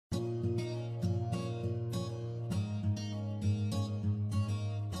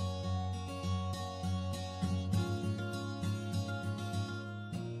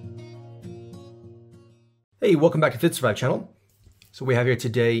Hey, welcome back to Fit Survive channel. So what we have here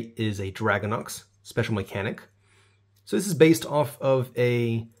today is a Dragonox Special Mechanic. So this is based off of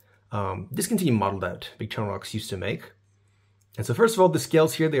a discontinued model that Dragonox used to make. And so first of all, the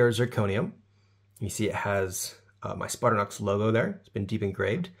scales here, they are Zirconium. You see it has my Dragonox logo there. It's been deep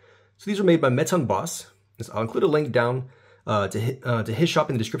engraved. So these are made by Metonboss. I'll include a link down to his shop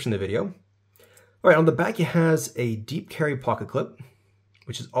in the description of the video. All right, on the back it has a deep carry pocket clip,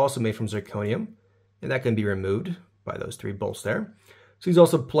 which is also made from Zirconium. And that can be removed by those three bolts there. So these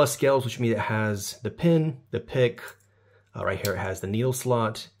also plus scales, which means it has the pin, the pick, right here it has the needle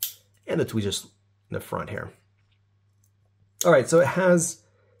slot, and the tweezers in the front here. All right, so it has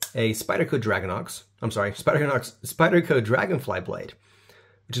a Spyderco Dragonfly blade,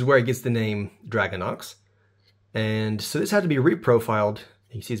 which is where it gets the name Dragonox. And so this had to be reprofiled.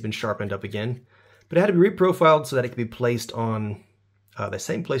 You see it's been sharpened up again, but it had to be reprofiled so that it could be placed on the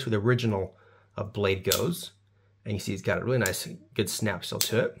same place where the original blade goes. And you see it's got a really nice, good snap still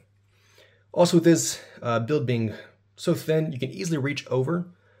to it. Also with this build being so thin, you can easily reach over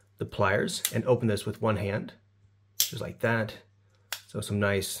the pliers and open this with one hand, just like that. So some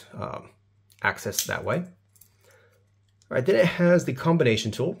nice access that way. All right, then it has the combination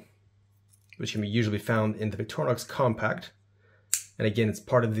tool, which can be usually found in the Dragonox Compact. And again, it's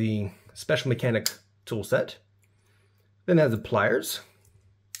part of the Special Mechanic tool set. Then it has the pliers.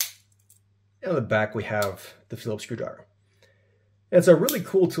 And on the back, we have the Phillips screwdriver. And it's a really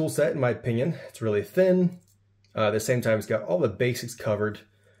cool tool set, in my opinion. It's really thin. At the same time, it's got all the basics covered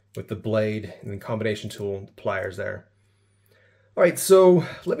with the blade and the combination tool, the pliers there. All right, so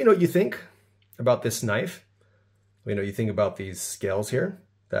let me know what you think about this knife. Let me know what you think about these scales here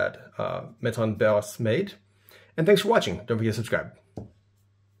that Metonboss made. And thanks for watching. Don't forget to subscribe.